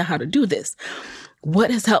idea how to do this. What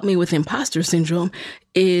has helped me with imposter syndrome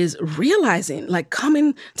is realizing, like,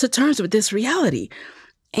 coming to terms with this reality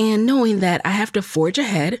and knowing that I have to forge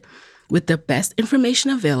ahead with the best information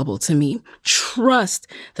available to me, trust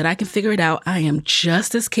that I can figure it out. I am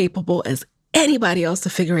just as capable as anybody else to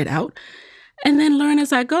figure it out, and then learn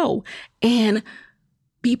as I go and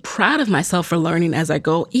be proud of myself for learning as I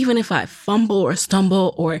go, even if I fumble or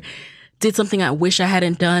stumble or did something I wish I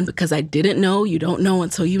hadn't done because I didn't know. You don't know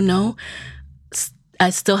until you know. I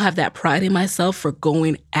still have that pride in myself for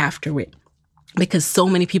going after it, because so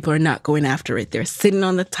many people are not going after it. They're sitting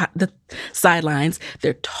on the sidelines.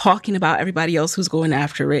 They're talking about everybody else who's going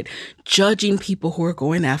after it, judging people who are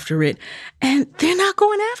going after it, and they're not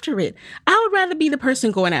going after it. I would rather be the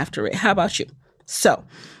person going after it. How about you? So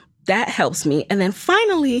that helps me. And then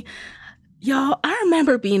finally, y'all, I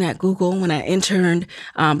remember being at Google when I interned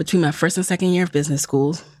between my first and second year of business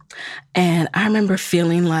school. And I remember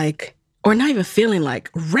feeling like, or not even feeling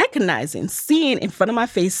like, recognizing, seeing in front of my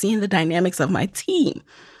face, seeing the dynamics of my team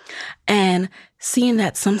and seeing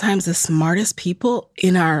that sometimes the smartest people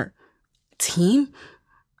in our team,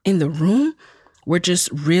 in the room, were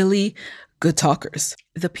just really good talkers.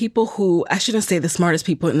 The people who, I shouldn't say the smartest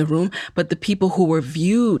people in the room, but the people who were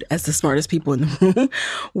viewed as the smartest people in the room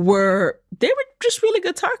were just really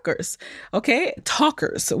good talkers. Okay?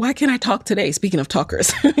 Talkers. Why can't I talk today? Speaking of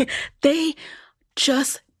talkers, they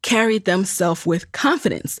just carried themselves with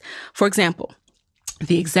confidence. For example,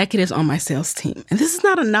 the executives on my sales team, and this is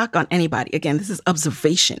not a knock on anybody. Again, this is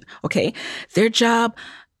observation, okay? Their job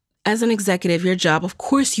as an executive, your job, of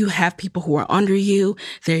course, you have people who are under you.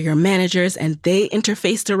 They're your managers, and they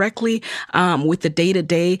interface directly with the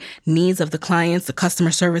day-to-day needs of the clients, the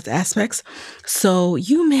customer service aspects. So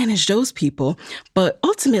you manage those people, but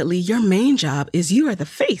ultimately your main job is you are the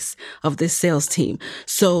face of this sales team.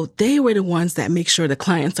 So they were the ones that make sure the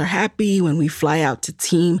clients are happy when we fly out to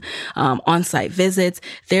team on-site visits.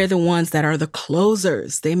 They're the ones that are the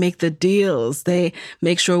closers. They make the deals. They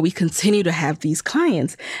make sure we continue to have these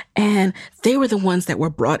clients. And they were the ones that were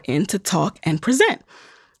brought in to talk and present.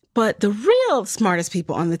 But the real smartest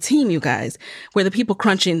people on the team, you guys, were the people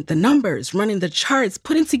crunching the numbers, running the charts,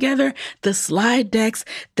 putting together the slide decks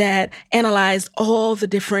that analyzed all the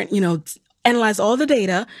different, analyzed all the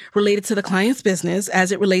data related to the client's business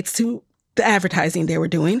as it relates to the advertising they were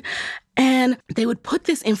doing. And they would put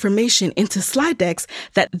this information into slide decks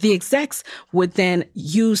that the execs would then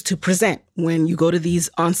use to present when you go to these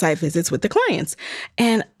on-site visits with the clients.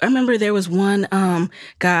 And I remember there was one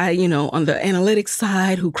guy, on the analytics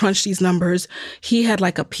side who crunched these numbers. He had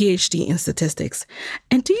like a PhD in statistics.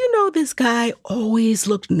 And do you know this guy always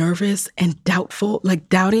looked nervous and doubtful, like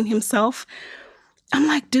doubting himself? I'm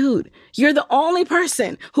like, dude, you're the only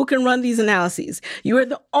person who can run these analyses. You are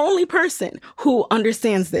the only person who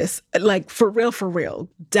understands this, like for real,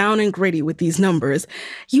 down and gritty with these numbers.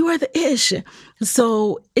 You are the ish.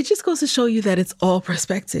 So it just goes to show you that it's all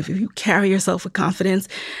perspective. If you carry yourself with confidence,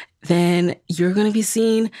 then you're going to be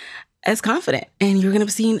seen as confident and you're going to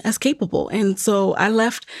be seen as capable. And so I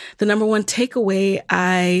left the number one takeaway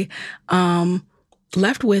I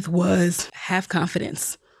left with was have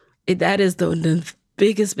confidence. That is the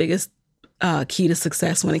biggest key to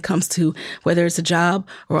success when it comes to whether it's a job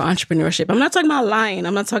or entrepreneurship. I'm not talking about lying.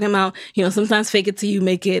 I'm not talking about, sometimes fake it till you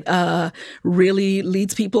make it really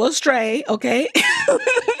leads people astray. Okay.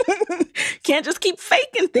 Can't just keep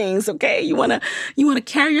faking things. Okay. You want to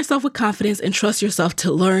carry yourself with confidence and trust yourself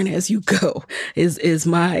to learn as you go is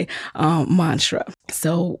my mantra.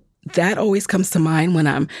 So that always comes to mind when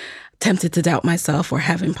I'm tempted to doubt myself or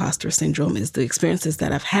have imposter syndrome, is the experiences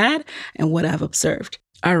that I've had and what I've observed.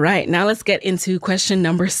 All right, now let's get into question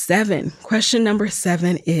number 7. Question number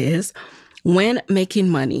 7 is, when making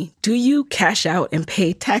money, do you cash out and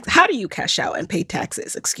pay tax? How do you cash out and pay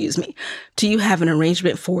taxes? Do you have an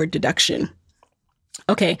arrangement for deduction?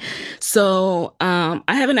 Okay, so I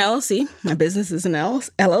have an LLC. My business is an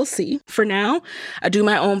LLC. For now, I do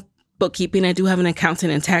my own bookkeeping. I do have an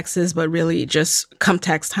accountant and taxes, but really just come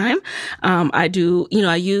tax time. I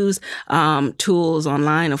use tools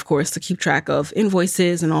online, of course, to keep track of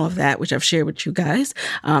invoices and all of that, which I've shared with you guys.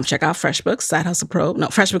 Check out FreshBooks,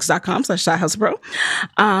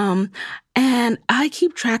 freshbooks.com/SideHustlePro. And I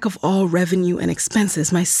keep track of all revenue and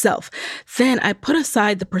expenses myself. Then I put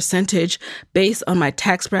aside the percentage based on my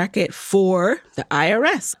tax bracket for the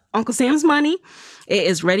IRS. Uncle Sam's money, it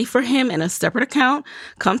is ready for him in a separate account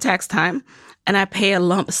come tax time, and I pay a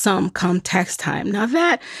lump sum come tax time. Now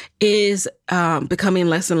that is becoming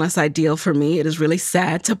less and less ideal for me. It is really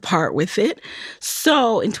sad to part with it.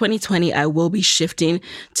 So in 2020, I will be shifting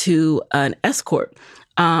to an S Corp.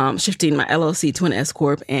 Shifting my LLC to an S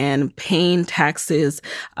Corp and paying taxes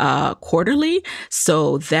quarterly.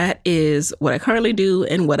 So that is what I currently do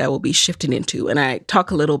and what I will be shifting into. And I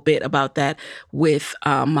talk a little bit about that with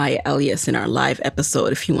Maya Elias in our live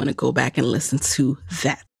episode, if you want to go back and listen to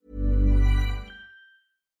that.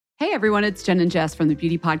 Hey everyone, it's Jen and Jess from the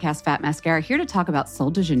beauty podcast Fat Mascara, here to talk about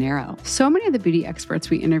Sol de Janeiro. So many of the beauty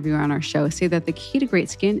experts we interview on our show say that the key to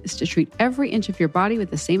great skin is to treat every inch of your body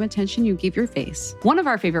with the same attention you give your face. One of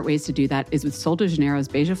our favorite ways to do that is with Sol de Janeiro's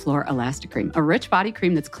Beija Flor Elastic Cream, a rich body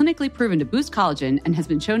cream that's clinically proven to boost collagen and has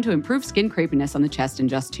been shown to improve skin crepiness on the chest in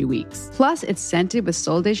just 2 weeks. Plus, it's scented with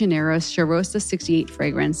Sol de Janeiro's Charosta 68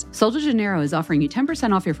 fragrance. Sol de Janeiro is offering you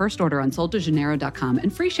 10% off your first order on soldejaneiro.com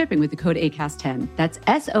and free shipping with the code ACAST10. That's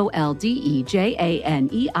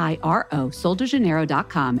SOLDEJANEIRO,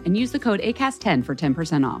 soldejaneiro.com, and use the code ACAST10 for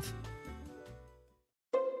 10% off.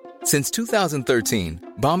 Since 2013,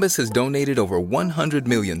 Bombas has donated over 100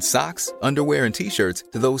 million socks, underwear, and T-shirts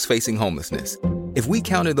to those facing homelessness. If we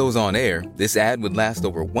counted those on air, this ad would last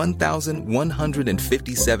over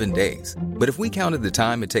 1,157 days. But if we counted the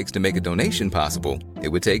time it takes to make a donation possible, it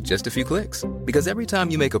would take just a few clicks. Because every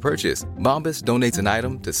time you make a purchase, Bombas donates an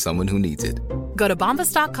item to someone who needs it. Go to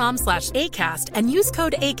bombas.com/ACAST and use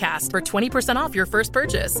code ACAST for 20% off your first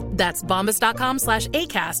purchase. That's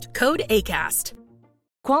bombas.com/ACAST, code ACAST.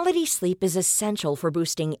 Quality sleep is essential for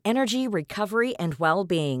boosting energy, recovery, and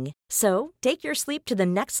well-being. So, take your sleep to the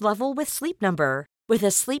next level with Sleep Number. With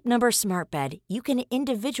a Sleep Number smart bed, you can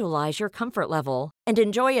individualize your comfort level and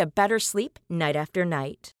enjoy a better sleep night after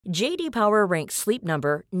night. J.D. Power ranks Sleep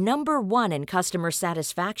Number number 1 in customer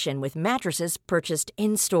satisfaction with mattresses purchased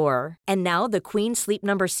in-store. And now the Queen Sleep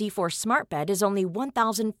Number C4 smart bed is only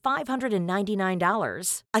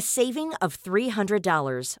 $1,599, a saving of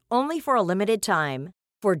 $300, only for a limited time.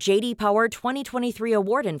 For J.D. Power 2023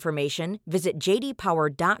 award information, visit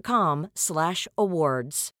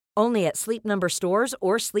jdpower.com/awards. Only at Sleep Number stores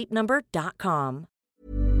or sleepnumber.com.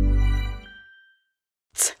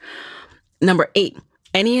 Number 8,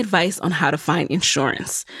 any advice on how to find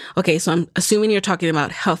insurance? Okay, so I'm assuming you're talking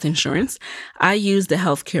about health insurance. I use the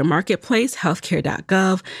healthcare marketplace,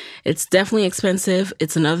 healthcare.gov. It's definitely expensive.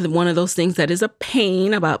 It's another one of those things that is a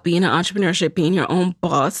pain about being an entrepreneurship, being your own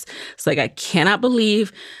boss. It's like, I cannot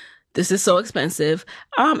believe this is so expensive.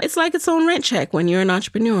 It's like its own rent check when you're an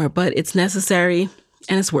entrepreneur, but it's necessary.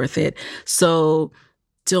 and it's worth it. So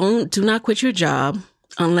do not quit your job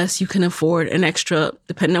unless you can afford an extra,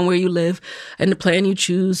 depending on where you live and the plan you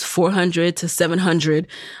choose, $400 to $700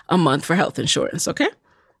 a month for health insurance. Okay?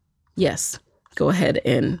 Yes. Go ahead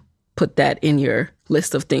and put that in your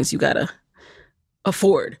list of things you gotta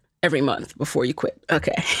afford every month before you quit.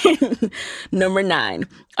 Okay. Number 9.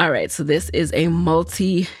 All right. So this is a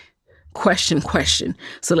multi-question.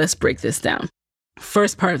 So let's break this down.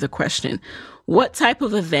 First part of the question: what type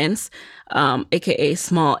of events, aka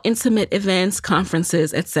small intimate events,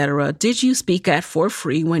 conferences, etc., did you speak at for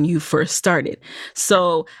free when you first started?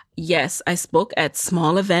 So yes, I spoke at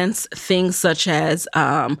small events, things such as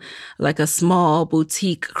like a small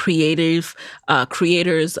boutique creators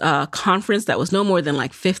conference that was no more than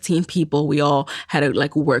like 15 people. We all had a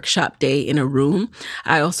like workshop day in a room.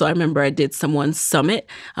 I remember I did someone's summit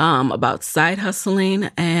about side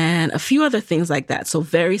hustling and a few other things like that. So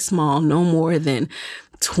very small, no more than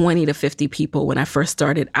 20 to 50 people when I first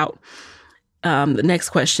started out. The next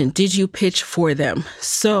question: did you pitch for them?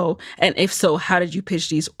 So, and if so, how did you pitch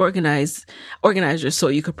these organizers so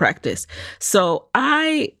you could practice? So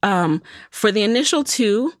I, for the initial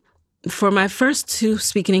 2, for my first 2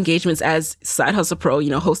 speaking engagements as Side Hustle Pro,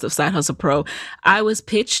 host of Side Hustle Pro, I was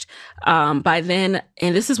pitched by then.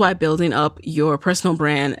 And this is why building up your personal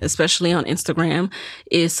brand, especially on Instagram,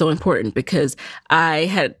 is so important, because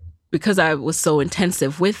I was so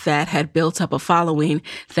intensive with that, had built up a following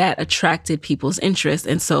that attracted people's interest.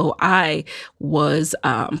 And so I was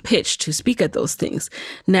pitched to speak at those things.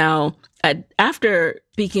 Now, after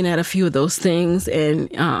speaking at a few of those things and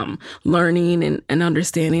learning and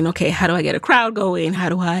understanding, okay, how do I get a crowd going? How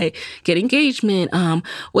do I get engagement?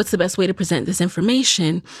 What's the best way to present this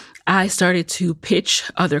information? I started to pitch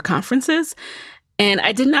other conferences, and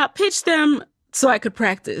I did not pitch them so I could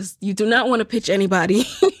practice. You do not want to pitch anybody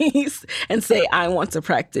and say, I want to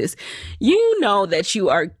practice. You know that you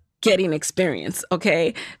are getting experience,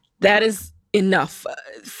 okay? That is enough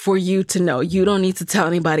for you to know. You don't need to tell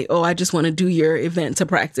anybody, oh, I just want to do your event to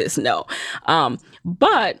practice. No.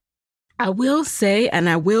 But I will say, and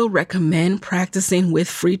I will recommend practicing with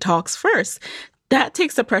free talks first. That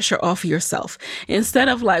takes the pressure off yourself. Instead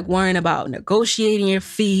of like worrying about negotiating your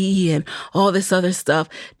fee and all this other stuff,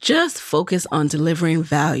 just focus on delivering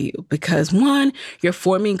value, because 1, you're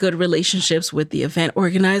forming good relationships with the event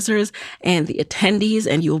organizers and the attendees,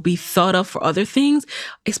 and you'll be thought of for other things,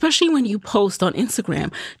 especially when you post on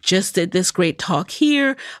Instagram. Just did this great talk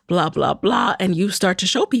here, blah, blah, blah. And you start to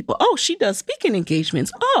show people, oh, she does speaking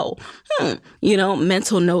engagements. Oh,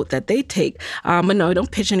 mental note that they take. But no,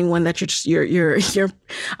 don't pitch anyone that you're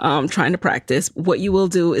trying to practice. What you will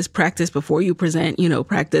do is practice before you present,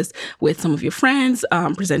 practice with some of your friends,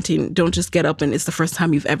 presenting. Don't just get up and it's the first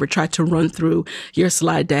time you've ever tried to run through your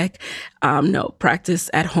slide deck. No, practice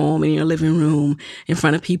at home in your living room, in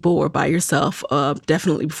front of people, or by yourself,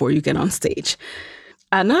 definitely before you get on stage.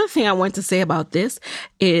 Another thing I want to say about this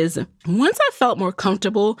is once I felt more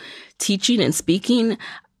comfortable teaching and speaking,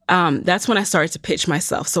 that's when I started to pitch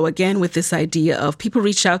myself. So again, with this idea of people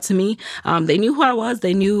reached out to me, they knew who I was.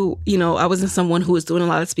 They knew, I wasn't someone who was doing a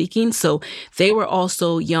lot of speaking. So they were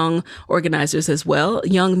also young organizers as well.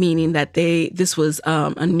 Young meaning that this was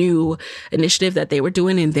a new initiative that they were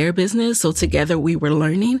doing in their business. So together we were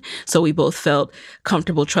learning. So we both felt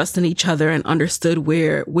comfortable trusting each other and understood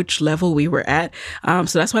which level we were at.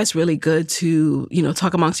 So that's why it's really good to,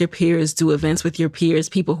 talk amongst your peers, do events with your peers,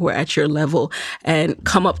 people who are at your level, and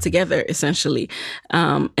come up together, essentially.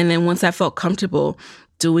 And then once I felt comfortable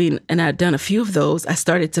doing, and I'd done a few of those, I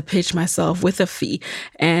started to pitch myself with a fee.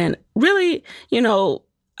 And really,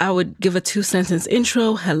 I would give a 2-sentence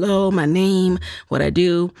intro, hello, my name, what I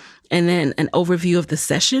do, and then an overview of the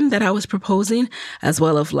session that I was proposing, as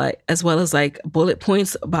well as bullet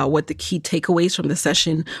points about what the key takeaways from the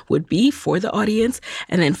session would be for the audience.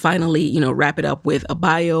 And then finally, wrap it up with a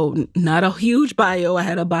bio, not a huge bio. I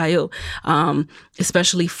had a bio,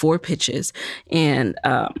 especially for pitches. And,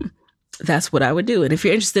 that's what I would do. And if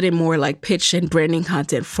you're interested in more like pitch and branding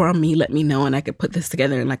content from me, let me know and I could put this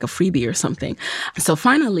together in like a freebie or something. So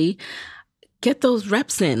finally, get those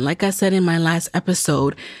reps in. Like I said in my last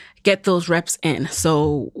episode, get those reps in.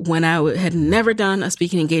 So when I had never done a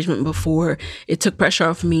speaking engagement before, it took pressure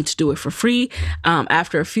off me to do it for free.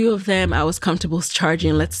 After a few of them, I was comfortable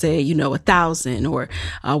charging, let's say, $1,000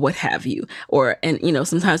 or what have you. And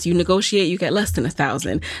sometimes you negotiate, you get less than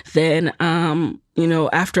 $1,000. Then,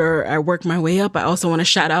 after I worked my way up, I also want to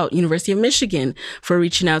shout out University of Michigan for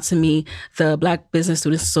reaching out to me, the Black Business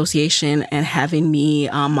Students Association, and having me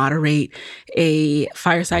moderate a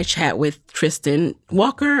fireside chat with Tristan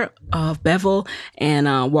Walker of Bevel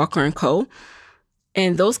and Walker & Co.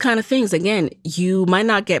 And those kind of things, again, you might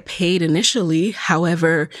not get paid initially.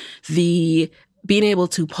 However, being able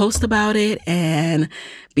to post about it and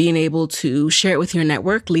being able to share it with your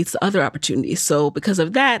network leads to other opportunities. So because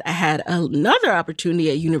of that, I had another opportunity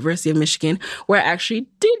at University of Michigan where I actually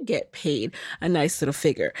did get paid a nice little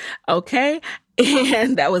figure. Okay.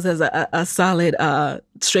 And that was as a solid,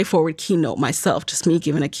 straightforward keynote myself, just me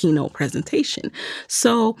giving a keynote presentation.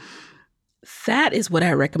 So that is what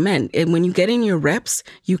I recommend. And when you get in your reps,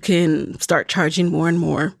 you can start charging more and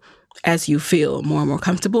more as you feel more and more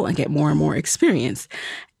comfortable and get more and more experience.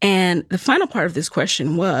 And the final part of this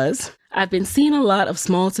question was, I've been seeing a lot of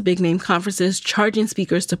small to big name conferences charging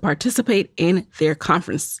speakers to participate in their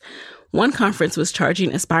conference. One conference was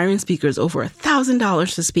charging aspiring speakers over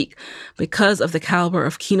 $1,000 to speak because of the caliber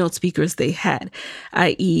of keynote speakers they had,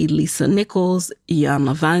 i.e. Lisa Nichols,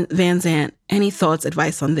 Iyanla Vanzant. Any thoughts,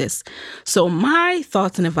 advice on this? So my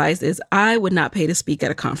thoughts and advice is I would not pay to speak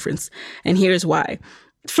at a conference. And here's why.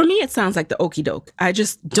 For me, it sounds like the okie doke. I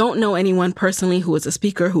just don't know anyone personally who is a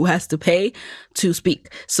speaker who has to pay to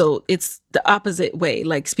speak. So it's the opposite way.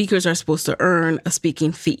 Like speakers are supposed to earn a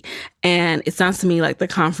speaking fee. And it sounds to me like the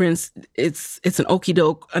conference, it's an okie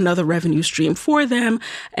doke, another revenue stream for them.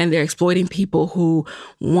 And they're exploiting people who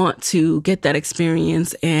want to get that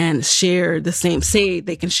experience and share the same, say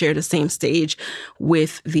they can share the same stage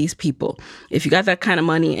with these people. If you got that kind of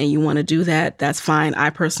money and you want to do that, that's fine. I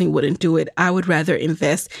personally wouldn't do it. I would rather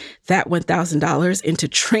invest that $1,000 into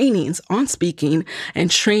trainings on speaking and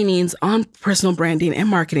trainings on personal branding and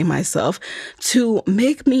marketing myself to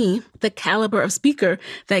make me the caliber of speaker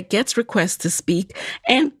that gets requests to speak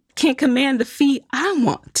and can command the fee I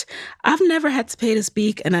want. I've never had to pay to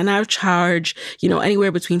speak, and I now charge,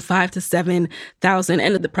 anywhere between $5,000 to $7,000,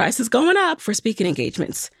 and the price is going up for speaking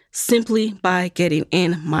engagements simply by getting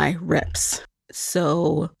in my reps.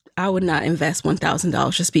 So I would not invest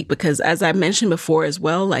 $1,000 to speak because, as I mentioned before as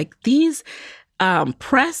well, like these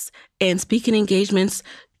press and speaking engagements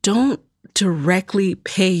don't directly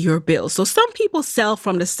pay your bills. So some people sell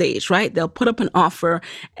from the stage, right? They'll put up an offer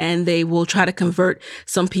and they will try to convert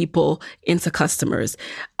some people into customers.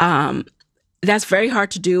 That's very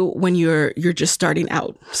hard to do when you're just starting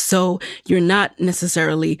out. So you're not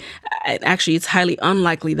necessarily, actually, it's highly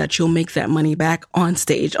unlikely that you'll make that money back on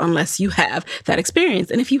stage unless you have that experience.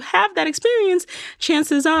 And if you have that experience,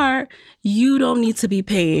 chances are you don't need to be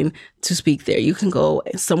paying to speak there. You can go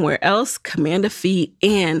somewhere else, command a fee,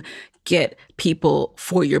 and get people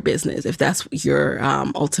for your business if that's your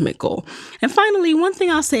ultimate goal. And finally, one thing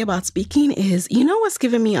I'll say about speaking is, what's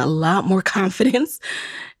given me a lot more confidence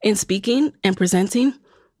in speaking and presenting?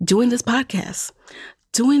 Doing this podcast.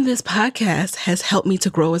 Doing this podcast has helped me to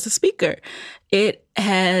grow as a speaker. It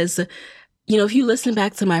has, if you listen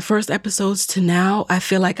back to my first episodes to now, I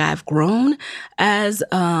feel like I've grown as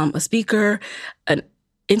a speaker, an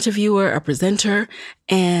interviewer, a presenter,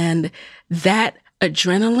 and that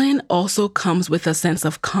adrenaline also comes with a sense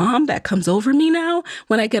of calm that comes over me now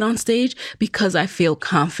when I get on stage because I feel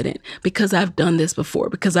confident, because I've done this before,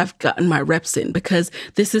 because I've gotten my reps in, because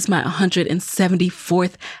this is my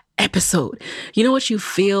 174th episode. You know what you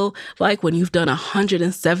feel like when you've done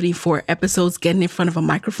 174 episodes, getting in front of a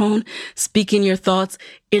microphone, speaking your thoughts,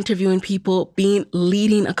 interviewing people,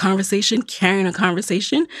 leading a conversation, carrying a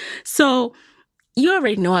conversation. So you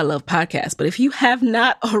already know I love podcasts, but if you have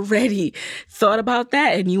not already thought about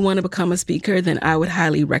that and you want to become a speaker, then I would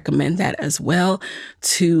highly recommend that as well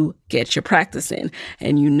to get your practice in.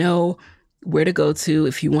 And you know where to go to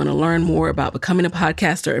if you want to learn more about becoming a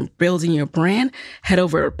podcaster and building your brand. Head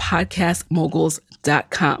over to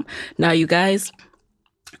podcastmoguls.com. Now, you guys,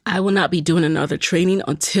 I will not be doing another training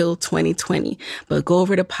until 2020, but go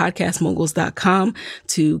over to podcastmoguls.com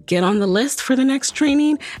to get on the list for the next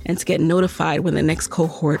training and to get notified when the next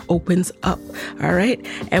cohort opens up. All right.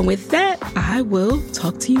 And with that, I will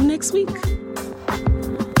talk to you next week.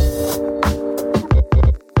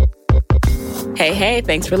 Hey,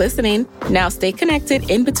 thanks for listening. Now stay connected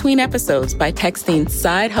in between episodes by texting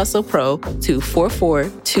Side Hustle Pro to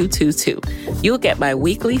 44222. You'll get my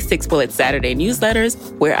weekly 6-bullet Saturday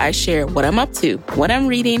newsletters where I share what I'm up to, what I'm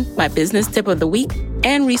reading, my business tip of the week,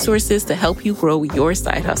 and resources to help you grow your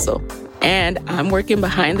side hustle. And I'm working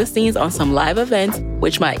behind the scenes on some live events,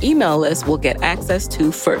 which my email list will get access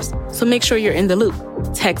to first. So make sure you're in the loop.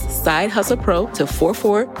 Text Side Hustle Pro to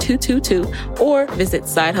 44222 or visit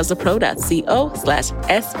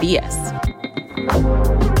sidehustlepro.co/SBS.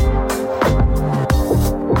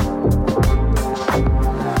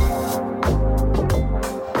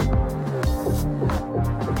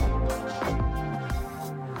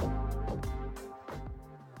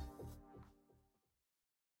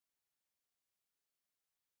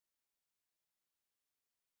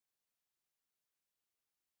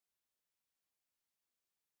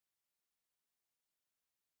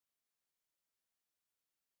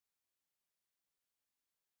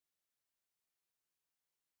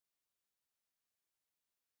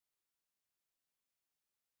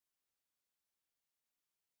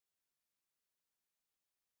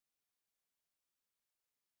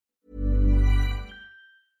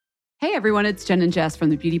 Hey everyone, it's Jen and Jess from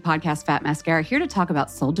the beauty podcast Fat Mascara here to talk about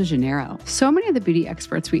Sol de Janeiro. So many of the beauty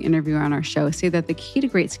experts we interview on our show say that the key to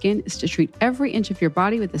great skin is to treat every inch of your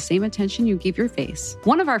body with the same attention you give your face.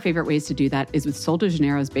 One of our favorite ways to do that is with Sol de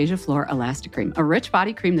Janeiro's Beija Flor Elastic Cream, a rich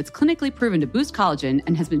body cream that's clinically proven to boost collagen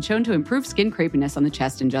and has been shown to improve skin crepiness on the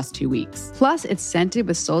chest in just 2 weeks. Plus, it's scented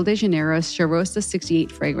with Sol de Janeiro's Charosta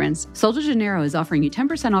 68 fragrance. Sol de Janeiro is offering you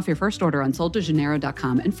 10% off your first order on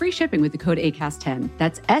soldejaneiro.com and free shipping with the code ACAST10.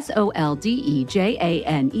 That's SOLDEJANEIRO,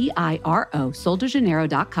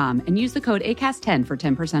 soldejaneiro.com, and use the code ACAST10 for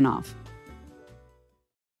 10% off.